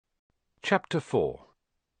Chapter 4.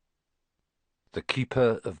 The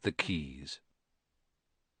Keeper of the Keys.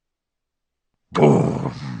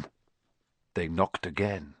 Boom! They knocked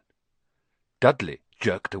again. Dudley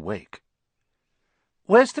jerked awake.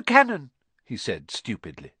 "Where's the cannon?" he said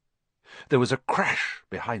stupidly. There was a crash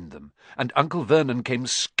behind them, and Uncle Vernon came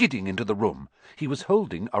skidding into the room. He was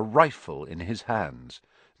holding a rifle in his hands.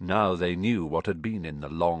 Now they knew what had been in the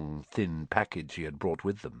long, thin package he had brought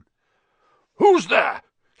with them. "Who's there?"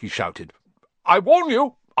 he shouted. "I warn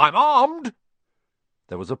you, I'm armed."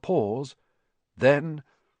 There was a pause. Then,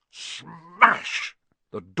 smash!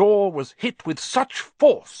 The door was hit with such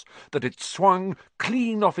force that it swung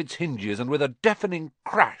clean off its hinges and with a deafening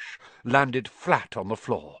crash landed flat on the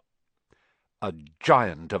floor. A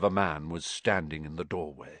giant of a man was standing in the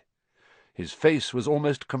doorway. His face was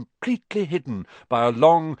almost completely hidden by a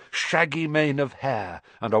long, shaggy mane of hair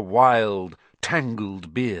and a wild,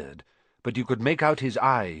 tangled beard, but you could make out his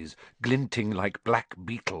eyes glinting like black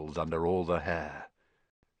beetles under all the hair.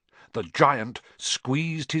 The giant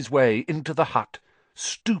squeezed his way into the hut,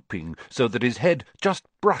 stooping so that his head just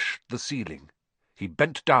brushed the ceiling. He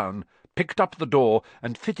bent down, picked up the door,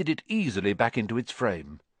 and fitted it easily back into its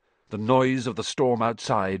frame. The noise of the storm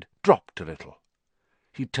outside dropped a little.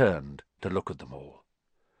 He turned to look at them all.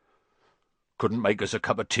 "Couldn't make us a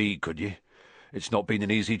cup of tea, could ye? It's not been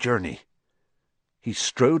an easy journey." He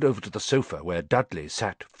strode over to the sofa where Dudley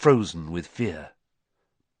sat frozen with fear.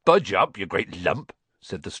 "Budge up, you great lump,"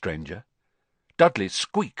 said the stranger. Dudley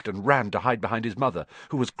squeaked and ran to hide behind his mother,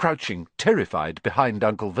 who was crouching, terrified, behind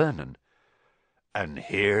Uncle Vernon. "And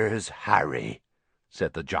here's Harry,"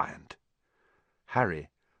 said the giant. Harry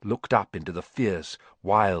looked up into the fierce,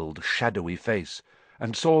 wild, shadowy face,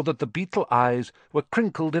 and saw that the beetle eyes were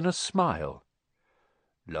crinkled in a smile.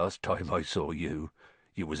 "Last time I saw you,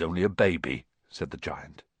 you was only a baby," said the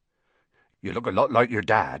giant. "You look a lot like your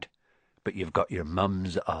dad, but you've got your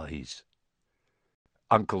mum's eyes."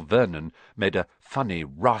 Uncle Vernon made a funny,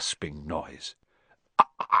 rasping noise.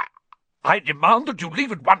 I demand that you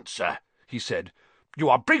leave at once, sir," he said. "You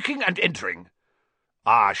are breaking and entering."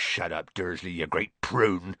 "Ah, shut up, Dursley, you great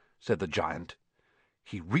prune," said the giant.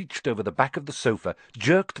 He reached over the back of the sofa,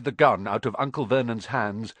 jerked the gun out of Uncle Vernon's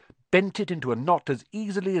hands, bent it into a knot as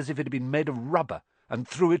easily as if it had been made of rubber, and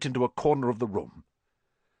threw it into a corner of the room.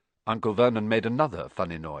 Uncle Vernon made another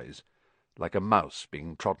funny noise, like a mouse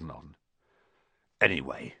being trodden on.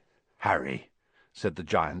 "Anyway, Harry," said the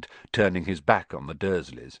giant, turning his back on the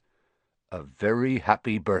Dursleys, "a very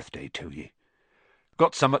happy birthday to ye.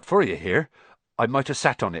 Got summat for you here. I might have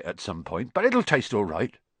sat on it at some point, but it'll taste all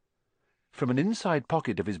right." From an inside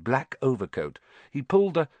pocket of his black overcoat he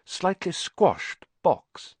pulled a slightly squashed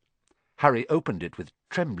box. Harry opened it with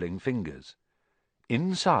trembling fingers.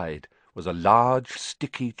 Inside was a large,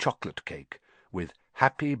 sticky chocolate cake, with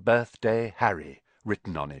 "Happy Birthday, Harry"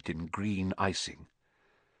 written on it in green icing.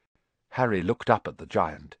 Harry looked up at the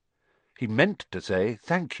giant. He meant to say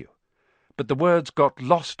 "thank you," but the words got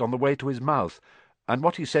lost on the way to his mouth, and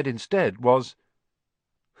what he said instead was,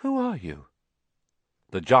 "Who are you?"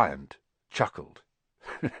 The giant chuckled.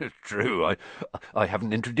 "True, I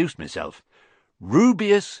haven't introduced myself.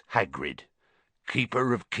 Rubeus Hagrid,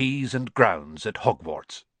 keeper of keys and grounds at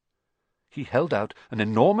Hogwarts." He held out an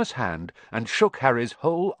enormous hand and shook Harry's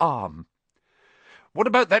whole arm. "What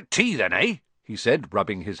about that tea, then, eh?" he said,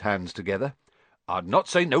 rubbing his hands together. "I'd not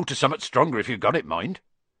say no to summat stronger if you've got it, mind."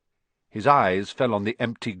 His eyes fell on the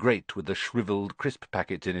empty grate with the shriveled crisp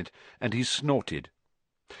packets in it, and he snorted.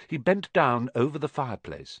 He bent down over the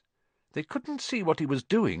fireplace. They couldn't see what he was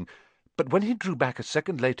doing, but when he drew back a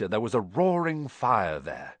second later there was a roaring fire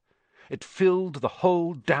there. It filled the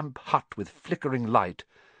whole damp hut with flickering light,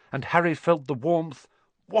 and Harry felt the warmth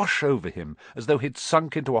wash over him as though he'd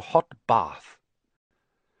sunk into a hot bath.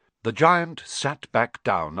 The giant sat back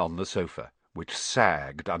down on the sofa, which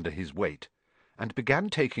sagged under his weight, and began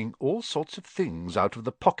taking all sorts of things out of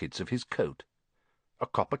the pockets of his coat. A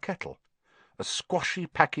copper kettle, a squashy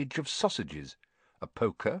package of sausages, a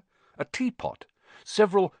poker, a teapot,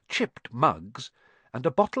 several chipped mugs, and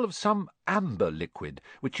a bottle of some amber liquid,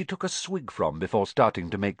 which he took a swig from before starting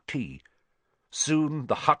to make tea. Soon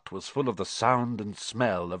the hut was full of the sound and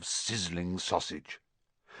smell of sizzling sausage.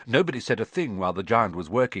 Nobody said a thing while the giant was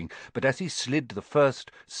working, but as he slid the first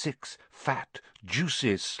 6 fat,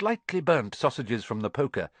 juicy, slightly burnt sausages from the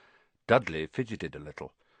poker, Dudley fidgeted a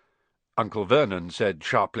little. Uncle Vernon said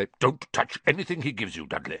sharply, "Don't touch anything he gives you,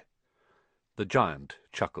 Dudley." The giant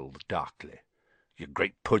chuckled darkly. "Your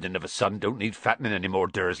great pudding of a son don't need fattening any more,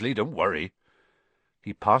 Dursley, don't worry."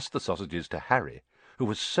 He passed the sausages to Harry, who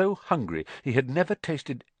was so hungry he had never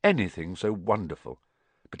tasted anything so wonderful.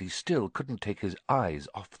 but he still couldn't take his eyes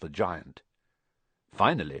off the giant.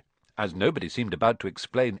 Finally, as nobody seemed about to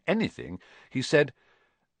explain anything, he said,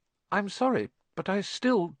 "I'm sorry, but I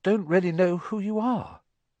still don't really know who you are."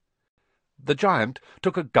 The giant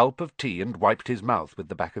took a gulp of tea and wiped his mouth with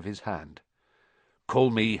the back of his hand. "Call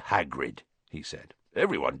me Hagrid," he said.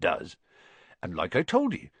 "Everyone does. And like I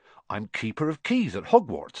told ye, I'm Keeper of Keys at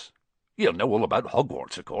Hogwarts. You'll know all about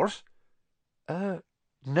Hogwarts, of course."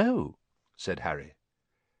 No," said Harry.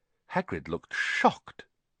 Hagrid looked shocked.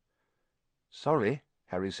 "Sorry,"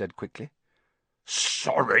 Harry said quickly.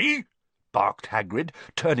 "Sorry?" barked Hagrid,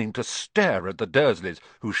 turning to stare at the Dursleys,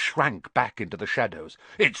 who shrank back into the shadows.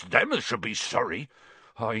 "It's them as should be sorry.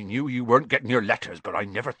 I knew you weren't getting your letters, but I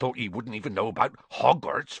never thought ye wouldn't even know about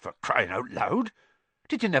Hogwarts, for crying out loud.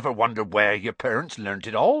 Did you never wonder where your parents learnt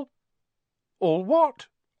it all?" "All what?"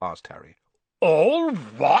 asked Harry. "All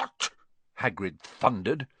what?" Hagrid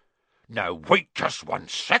thundered. "Now wait just 1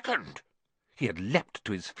 second." He had leapt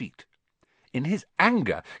to his feet. In his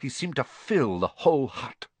anger he seemed to fill the whole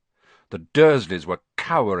hut. The Dursleys were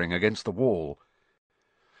cowering against the wall.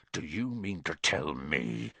 "Do you mean to tell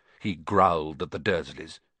me," he growled at the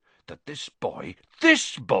Dursleys, "that this boy,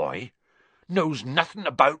 knows nothing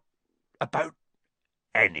about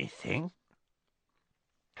anything?"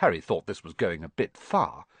 Harry thought this was going a bit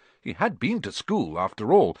far. He had been to school,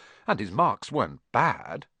 after all, and his marks weren't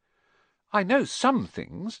bad. "I know some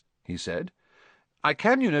things," he said. "I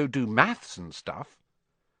can, do maths and stuff."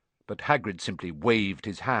 But Hagrid simply waved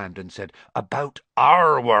his hand and said, "About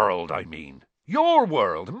our world, I mean. Your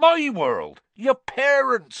world, my world, your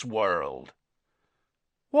parents' world."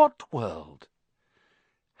 "What world?"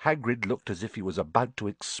 Hagrid looked as if he was about to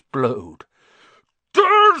explode.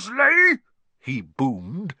 "Dursley!" he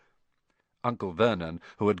boomed. Uncle Vernon,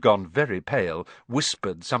 who had gone very pale,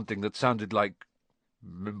 whispered something that sounded like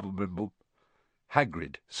 "Mimble, mimble."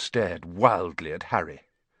 Hagrid stared wildly at Harry.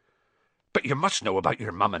 "But you must know about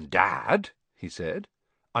your mum and dad," he said.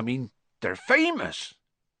 "I mean, they're famous.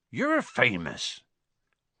 You're famous."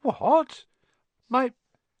 "What? My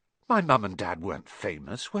mum and dad weren't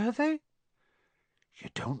famous, were they?" "You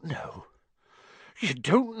don't know. You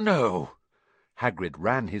don't know." Hagrid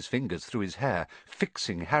ran his fingers through his hair,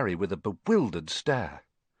 fixing Harry with a bewildered stare.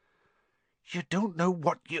 "You don't know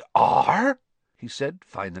what you are?" he said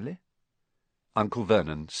finally. Uncle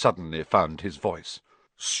Vernon suddenly found his voice.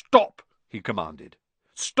 "Stop!" he commanded.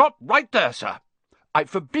 "Stop right there, sir! I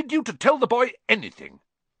forbid you to tell the boy anything."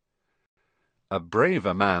 A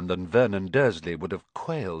braver man than Vernon Dursley would have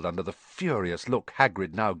quailed under the furious look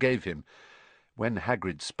Hagrid now gave him. When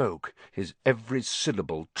Hagrid spoke, his every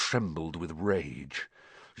syllable trembled with rage.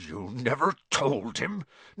 "You never told him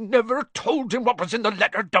what was in the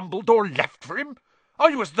letter Dumbledore left for him?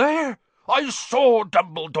 I was there. I saw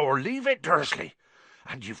Dumbledore leave it, Dursley.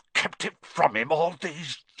 And you've kept it from him all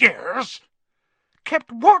these years?"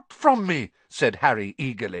 "Kept what from me?" said Harry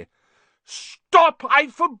eagerly. "Stop! I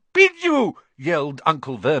forbid you!" yelled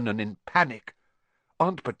Uncle Vernon in panic.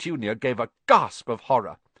 Aunt Petunia gave a gasp of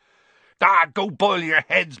horror. "Go boil your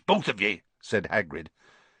heads, both of ye," said Hagrid.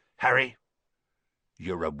 "Harry,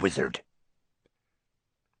 you're a wizard."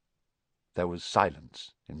 There was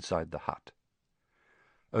silence inside the hut.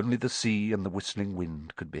 Only the sea and the whistling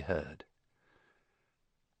wind could be heard.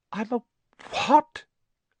 "I'm a what?"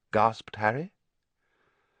 gasped Harry.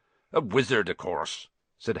 "A wizard, of course,"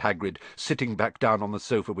 said Hagrid, sitting back down on the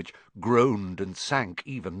sofa, which groaned and sank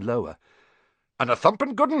even lower. "And a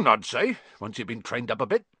thumping good un, I'd say, once you've been trained up a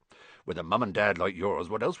bit. With a mum and dad like yours,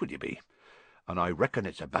 what else would you be? And I reckon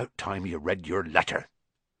it's about time you read your letter."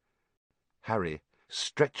 Harry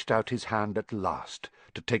stretched out his hand at last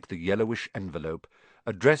to take the yellowish envelope,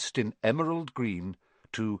 addressed in emerald green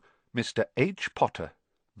to Mr. H. Potter,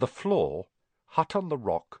 The Floor, Hut on the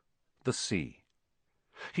Rock, The Sea.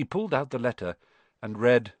 He pulled out the letter and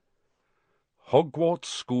read, "Hogwarts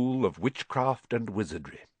School of Witchcraft and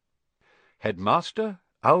Wizardry. Headmaster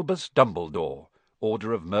Albus Dumbledore,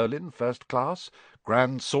 Order of Merlin, First Class,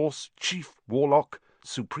 Grand Source, Chief Warlock,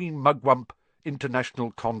 Supreme Mugwump,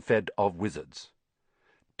 International Confed of Wizards.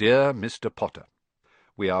 Dear Mr. Potter,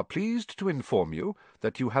 we are pleased to inform you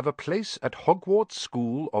that you have a place at Hogwarts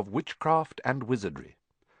School of Witchcraft and Wizardry.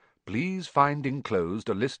 Please find enclosed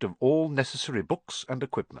a list of all necessary books and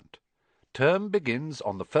equipment. Term begins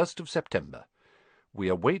on the 1st of September. We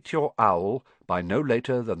await your owl by no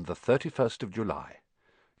later than the 31st of July.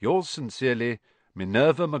 Yours sincerely,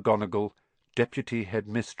 Minerva McGonagall, Deputy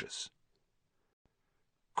Headmistress."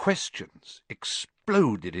 Questions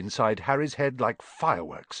exploded inside Harry's head like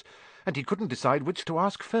fireworks, and he couldn't decide which to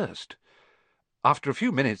ask first. After a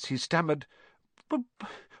few minutes he stammered,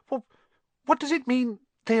 "What does it mean,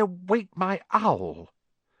 They awake my owl."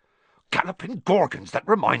 "Galloping Gorgons, that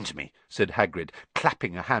reminds me," said Hagrid,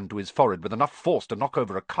 clapping a hand to his forehead with enough force to knock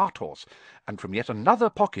over a cart-horse, and from yet another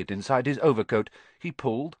pocket inside his overcoat he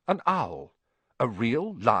pulled an owl, a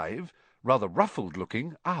real, live, rather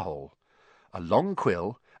ruffled-looking owl, a long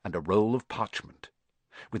quill and a roll of parchment.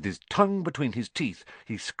 With his tongue between his teeth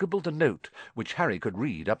he scribbled a note which Harry could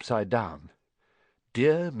read upside down.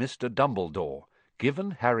 "Dear Mr. Dumbledore,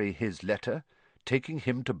 given Harry his letter, taking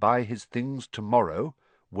him to buy his things tomorrow.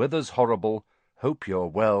 Weather's horrible. Hope you're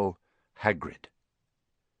well. Hagrid."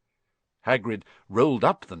 Hagrid rolled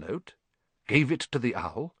up the note, gave it to the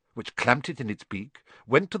owl, which clamped it in its beak,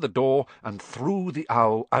 went to the door, and threw the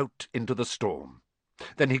owl out into the storm.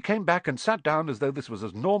 Then he came back and sat down as though this was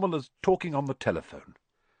as normal as talking on the telephone.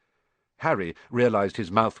 Harry realized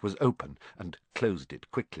his mouth was open, and closed it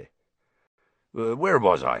quickly. "Where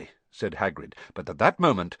was I?" said Hagrid, but at that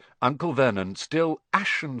moment Uncle Vernon, still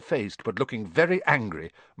ashen-faced but looking very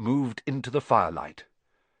angry, moved into the firelight.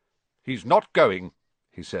 "He's not going,"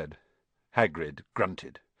 he said. Hagrid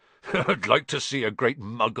grunted. "I'd like to see a great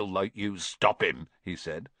muggle like you stop him," he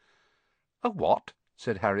said. "A what?"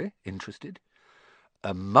 said Harry, interested.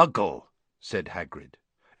 "A muggle," said Hagrid.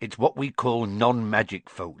 "It's what we call non-magic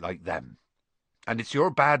folk like them. And it's your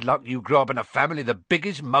bad luck you grew up in a family the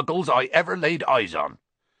biggest muggles I ever laid eyes on."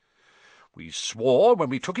 "We swore when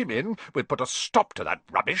we took him in we'd put a stop to that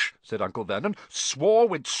rubbish," said Uncle Vernon. "Swore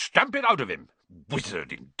we'd stamp it out of him.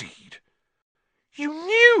 Wizard, indeed." "You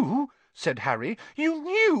knew?" said Harry. "You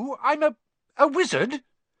knew I'm a wizard?"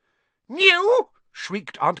 "Knew?"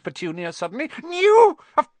 shrieked Aunt Petunia suddenly. "Knew?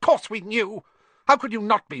 Of course we knew. How could you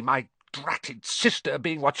not be, my dratted sister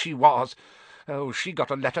being what she was? Oh, she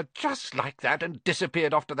got a letter just like that and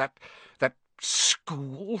disappeared off to that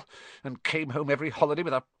school, and came home every holiday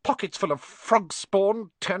with her pockets full of frog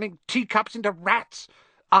spawn, turning teacups into rats.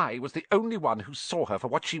 I was the only one who saw her for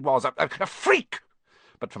what she was, a freak.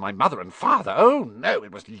 But for my mother and father, oh no,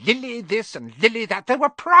 it was Lily this and Lily that. They were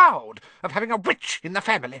proud of having a witch in the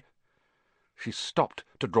family." She stopped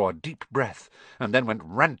to draw a deep breath, and then went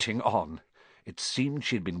ranting on. It seemed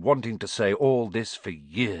she had been wanting to say all this for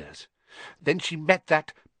years. "Then she met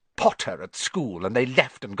that Potter at school, and they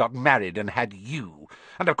left and got married and had you.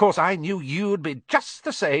 And of course I knew you'd be just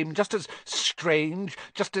the same, just as strange,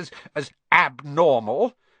 just as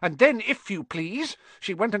abnormal. And then, if you please,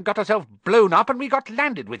 she went and got herself blown up, and we got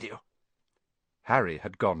landed with you." Harry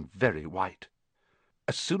had gone very white.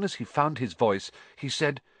 As soon as he found his voice, he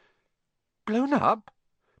said, "Blown up?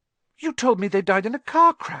 You told me they died in a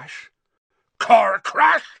car crash." "Car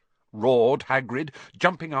crash?" roared Hagrid,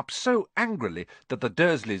 jumping up so angrily that the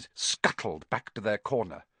Dursleys scuttled back to their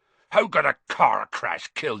corner. "How could a car crash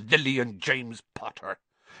kill Lily and James Potter?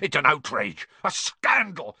 It's an outrage, a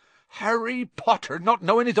scandal. Harry Potter not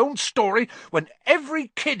knowing his own story when every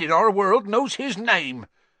kid in our world knows his name."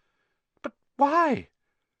 "But why?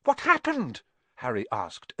 What happened?" Harry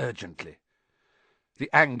asked urgently. The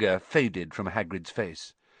anger faded from Hagrid's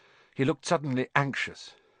face. He looked suddenly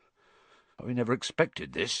anxious. "I never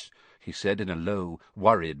expected this," he said in a low,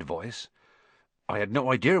 worried voice. "I had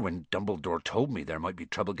no idea when Dumbledore told me there might be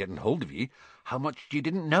trouble getting hold of ye, how much ye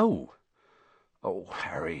didn't know. Oh,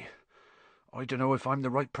 Harry, I don't know if I'm the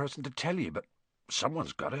right person to tell you, but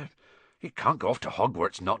someone's got to. You can't go off to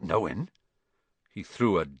Hogwarts not knowing." He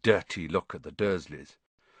threw a dirty look at the Dursleys.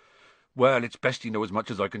 "Well, it's best you know as much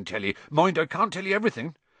as I can tell you. Mind, I can't tell you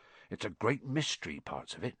everything. It's a great mystery,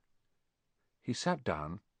 parts of it." He sat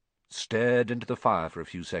down, stared into the fire for a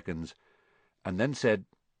few seconds, and then said,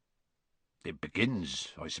 "It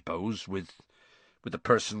begins, I suppose, with a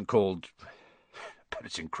person called... But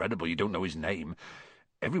it's incredible you don't know his name.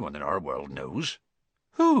 Everyone in our world knows."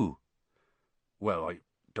 "Who?" "Well, I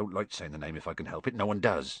don't like saying the name if I can help it. No one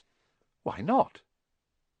does." "Why not?"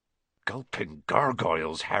 "Gulping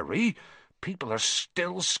gargoyles, Harry. People are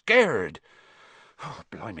still scared. Oh,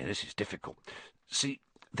 blimey, this is difficult. See,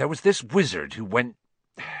 there was this wizard who went...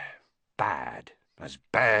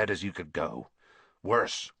 bad as you could go.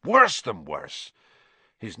 Worse than worse.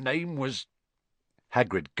 His name was—"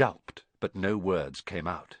 Hagrid gulped, but no words came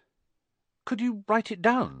out. "Could you write it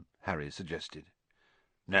down?" Harry suggested.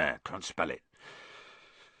 "Nah, can't spell it."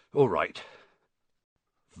 "All right.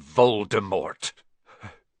 Voldemort."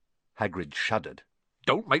 Hagrid shuddered.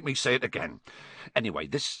 "Don't make me say it again. Anyway,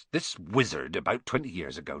 this wizard, about 20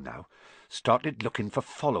 years ago now, started looking for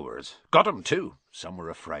followers. Got 'em, too. Some were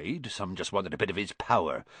afraid, some just wanted a bit of his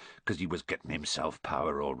power, 'cause he was getting himself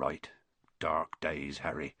power all right. Dark days,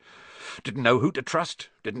 Harry. Didn't know who to trust,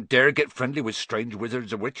 didn't dare get friendly with strange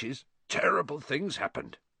wizards or witches. Terrible things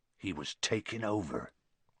happened. He was taken over.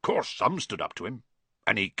 Course some stood up to him.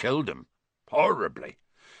 And he killed him. Horribly.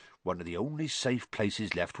 One of the only safe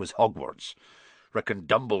places left was Hogwarts. Reckon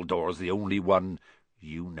Dumbledore's the only one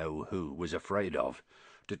you-know-who was afraid of.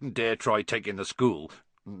 Didn't dare try taking the school.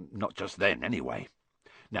 Not just then, anyway.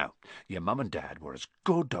 Now, your mum and dad were as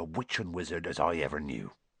good a witch and wizard as I ever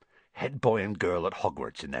knew. Head boy and girl at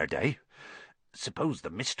Hogwarts in their day. Suppose the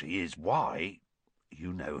mystery is why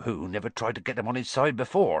you-know-who never tried to get them on his side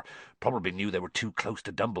before. Probably knew they were too close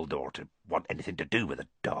to Dumbledore to want anything to do with the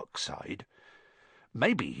dark side.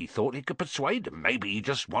 Maybe he thought he could persuade them. Maybe he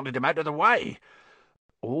just wanted him out of the way.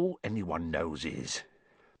 All anyone knows is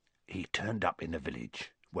he turned up in the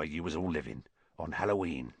village where you was all living on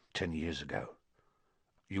Halloween 10 years ago.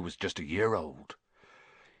 You was just a year old.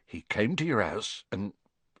 He came to your house and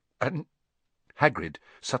Hagrid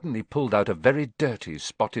suddenly pulled out a very dirty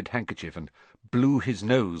spotted handkerchief and blew his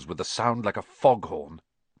nose with a sound like a foghorn.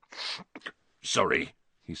 "Sorry,"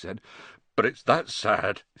 he said, "but it's that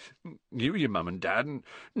sad. You, your mum and dad, and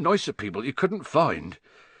nicer people you couldn't find.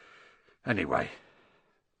 Anyway,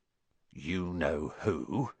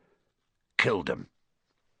 you-know-who killed him.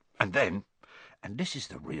 And then, and this is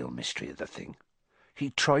the real mystery of the thing,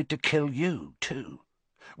 he tried to kill you, too.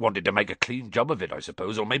 Wanted to make a clean job of it, I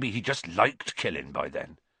suppose, or maybe he just liked killing by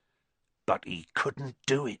then. But he couldn't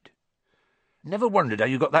do it. Never wondered how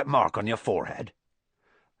you got that mark on your forehead?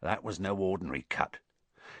 That was no ordinary cut.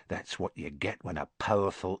 That's what you get when a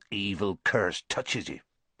powerful, evil curse touches you.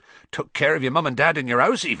 Took care of your mum and dad in your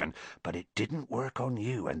house even, but it didn't work on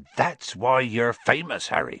you, and that's why you're famous,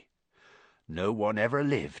 Harry. No one ever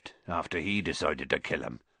lived after he decided to kill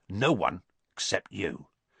him. No one except you.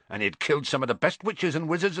 And he'd killed some of the best witches and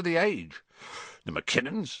wizards of the age. The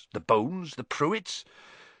McKinnons, the Bones, the Pruitts,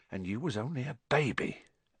 and you was only a baby,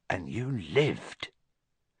 and you lived."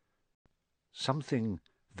 Something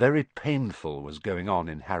very painful was going on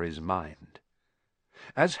in Harry's mind.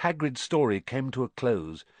 As Hagrid's story came to a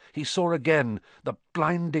close, he saw again the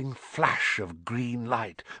blinding flash of green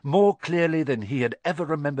light, more clearly than he had ever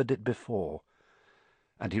remembered it before.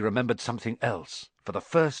 And he remembered something else, for the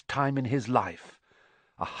first time in his life,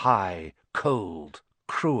 a high, cold,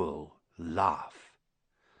 cruel laugh.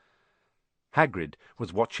 Hagrid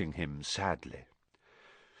was watching him sadly.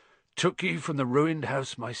 "Took ye from the ruined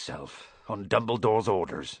house myself, on Dumbledore's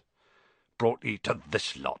orders. Brought ye to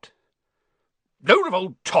this lot." "Load of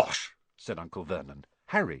old tosh," said Uncle Vernon.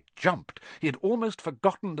 Harry jumped. He had almost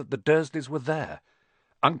forgotten that the Dursleys were there.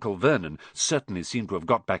 Uncle Vernon certainly seemed to have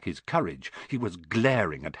got back his courage. He was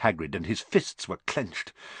glaring at Hagrid, and his fists were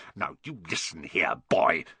clenched. "Now, you listen here,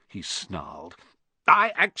 boy," he snarled.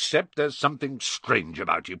 "I accept there's something strange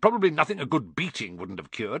about you. Probably nothing a good beating wouldn't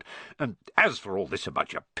have cured. And as for all this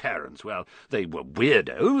about your parents, well, they were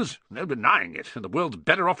weirdos. No denying it, and the world's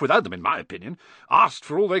better off without them, in my opinion. Asked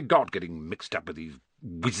for all they got, getting mixed up with these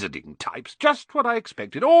wizarding types. Just what I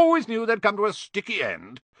expected. Always knew they'd come to a sticky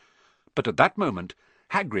end." But at that moment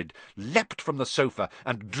Hagrid leapt from the sofa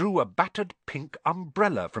and drew a battered pink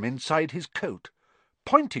umbrella from inside his coat.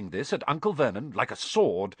 Pointing this at Uncle Vernon like a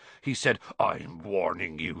sword, he said, "I'm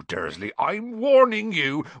warning you, Dursley, I'm warning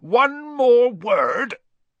you. One more word—"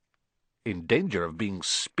 In danger of being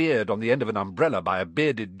speared on the end of an umbrella by a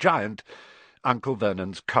bearded giant, Uncle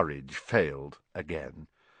Vernon's courage failed again.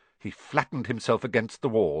 He flattened himself against the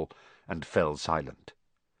wall and fell silent.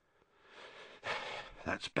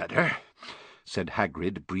 "That's better," said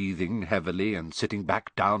Hagrid, breathing heavily and sitting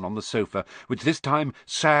back down on the sofa, which this time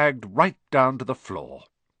sagged right down to the floor.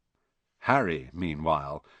 Harry,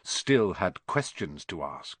 meanwhile, still had questions to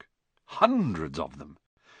ask. Hundreds of them.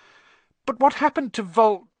 "But what happened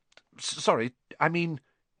to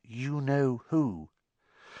you-know-who?"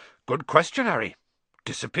 "Good question, Harry.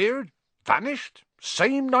 Disappeared, vanished,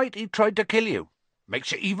 same night he tried to kill you.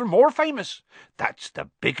 Makes you even more famous. That's the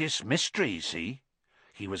biggest mystery, see?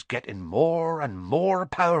 He was getting more and more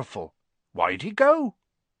powerful. Why'd he go?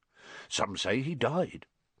 Some say he died.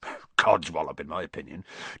 Codswallop, in my opinion.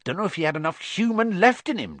 Dunno if he had enough human left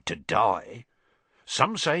in him to die.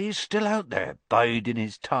 Some say he's still out there, biding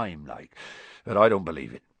his time, like. But I don't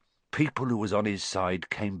believe it. People who was on his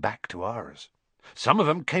side came back to ours. Some of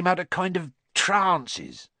 'em came out of kind of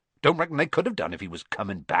trances. Don't reckon they could have done if he was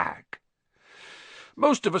coming back.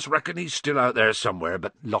 Most of us reckon he's still out there somewhere,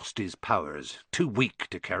 but lost his powers, too weak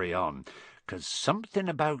to carry on. 'Cause something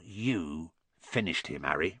about you finished him,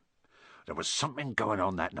 Harry. There was something going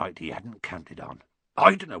on that night he hadn't counted on.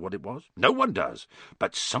 I don't know what it was. No one does.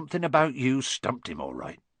 But something about you stumped him all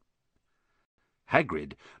right."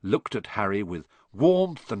 Hagrid looked at Harry with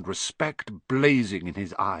warmth and respect blazing in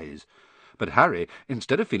his eyes. But Harry,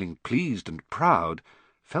 instead of feeling pleased and proud,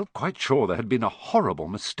 felt quite sure there had been a horrible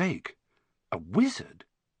mistake. A wizard?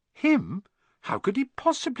 Him? How could he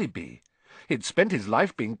possibly be? He'd spent his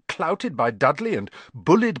life being clouted by Dudley and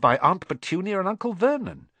bullied by Aunt Petunia and Uncle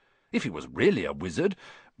Vernon. If he was really a wizard,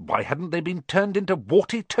 why hadn't they been turned into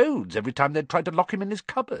warty toads every time they'd tried to lock him in his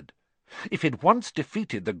cupboard? If he'd once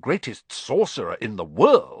defeated the greatest sorcerer in the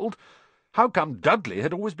world, how come Dudley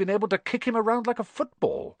had always been able to kick him around like a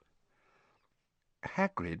football?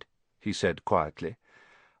 "Hagrid," he said quietly,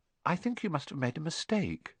 "I think you must have made a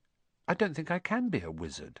mistake. I don't think I can be a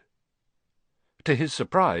wizard." To his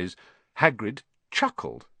surprise, Hagrid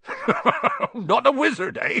chuckled. "Not a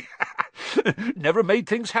wizard, eh? Never made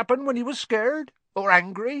things happen when he was scared or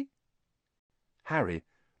angry?" Harry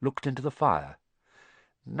looked into the fire.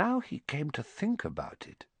 Now he came to think about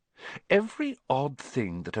it. Every odd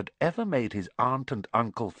thing that had ever made his aunt and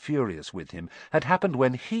uncle furious with him had happened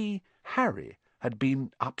when he, Harry, had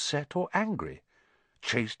been upset or angry.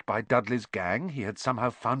 Chased by Dudley's gang, he had somehow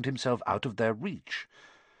found himself out of their reach.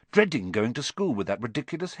 Dreading going to school with that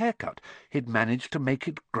ridiculous haircut, he'd managed to make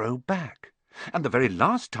it grow back. And the very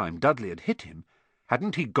last time Dudley had hit him,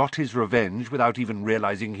 hadn't he got his revenge without even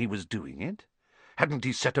realizing he was doing it? Hadn't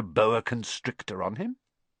he set a boa constrictor on him?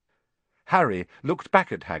 Harry looked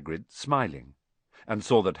back at Hagrid, smiling, and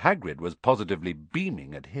saw that Hagrid was positively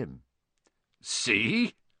beaming at him.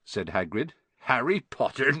 "See," said Hagrid, "Harry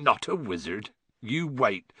Potter not a wizard. You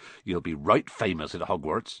wait, you'll be right famous at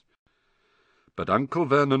Hogwarts." But Uncle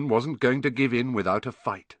Vernon wasn't going to give in without a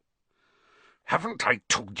fight. "Haven't I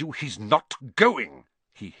told you he's not going?"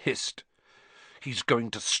 he hissed. "He's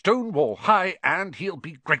going to Stonewall High, and he'll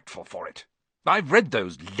be grateful for it. I've read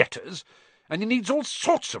those letters, and he needs all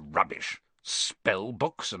sorts of rubbish. Spell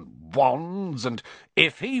books and wands, and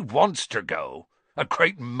if he wants to go, a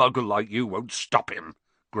great muggle like you won't stop him,"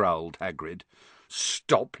 growled Hagrid.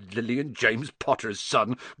 "Stop Lily and James Potter's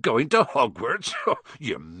son going to Hogwarts?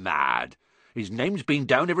 You're mad. His name's been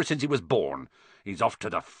down ever since he was born. He's off to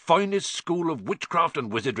the finest school of witchcraft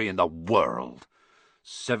and wizardry in the world.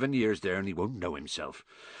 7 years there, and he won't know himself.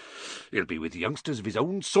 He'll be with youngsters of his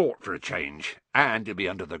own sort for a change, and he'll be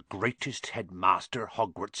under the greatest headmaster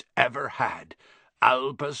Hogwarts ever had,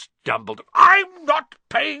 Albus Dumbledore." "I'm not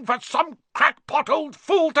paying for some crackpot old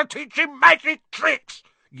fool to teach him magic tricks!"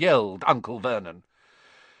 yelled Uncle Vernon.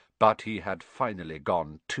 But he had finally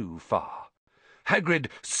gone too far. Hagrid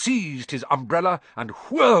seized his umbrella and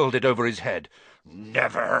whirled it over his head.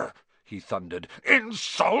 "Never!" he thundered.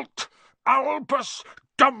 "Insult Albus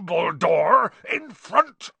Dumbledore in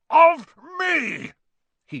front of me!"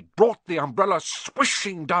 He brought the umbrella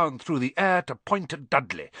swishing down through the air to point at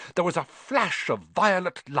Dudley. There was a flash of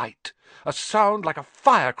violet light, a sound like a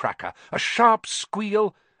firecracker, a sharp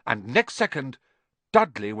squeal, and next second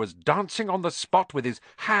Dudley was dancing on the spot with his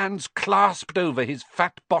hands clasped over his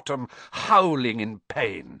fat bottom, howling in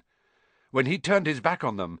pain. When he turned his back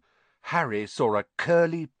on them, Harry saw a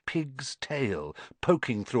curly pig's tail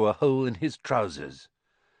poking through a hole in his trousers.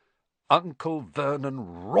 Uncle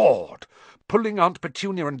Vernon roared. Pulling Aunt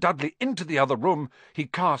Petunia and Dudley into the other room, he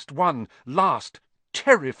cast one last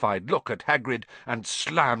terrified look at Hagrid and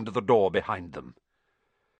slammed the door behind them.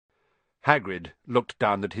 Hagrid looked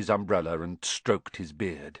down at his umbrella and stroked his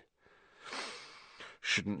beard.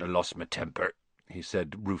 "Shouldn't have lost my temper," he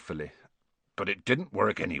said ruefully. "But it didn't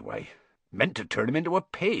work anyway. Meant to turn him into a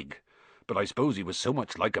pig, but I suppose he was so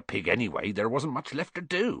much like a pig anyway there wasn't much left to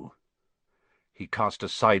do." He cast a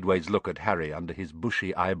sideways look at Harry under his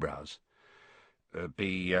bushy eyebrows.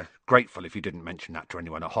 Be grateful if you didn't mention that to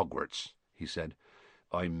anyone at Hogwarts," he said.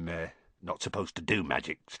 "I'm not supposed to do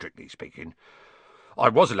magic, strictly speaking. I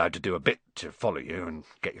was allowed to do a bit to follow you and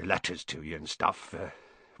get your letters to you and stuff.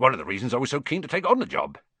 One of the reasons I was so keen to take on the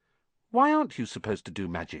job." "Why aren't you supposed to do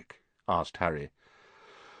magic?" asked Harry.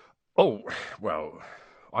 "Oh, well,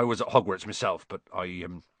 I was at Hogwarts myself, but I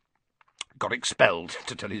got expelled,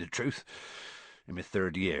 to tell you the truth. In my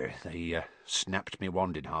 3rd year, they snapped me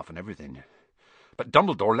wand in half and everything. But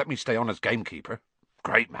Dumbledore let me stay on as gamekeeper.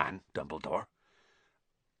 Great man, Dumbledore."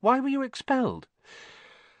 "Why were you expelled?"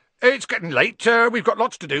 "It's getting late. We've got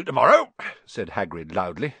lots to do tomorrow," said Hagrid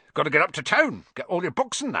loudly. "Got to get up to town, get all your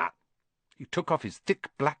books and that." He took off his thick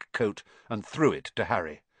black coat and threw it to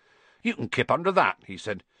Harry. "You can kip under that," he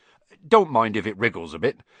said. "Don't mind if it wriggles a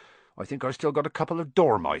bit. I think I've still got a couple of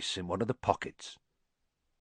dormice in one of the pockets."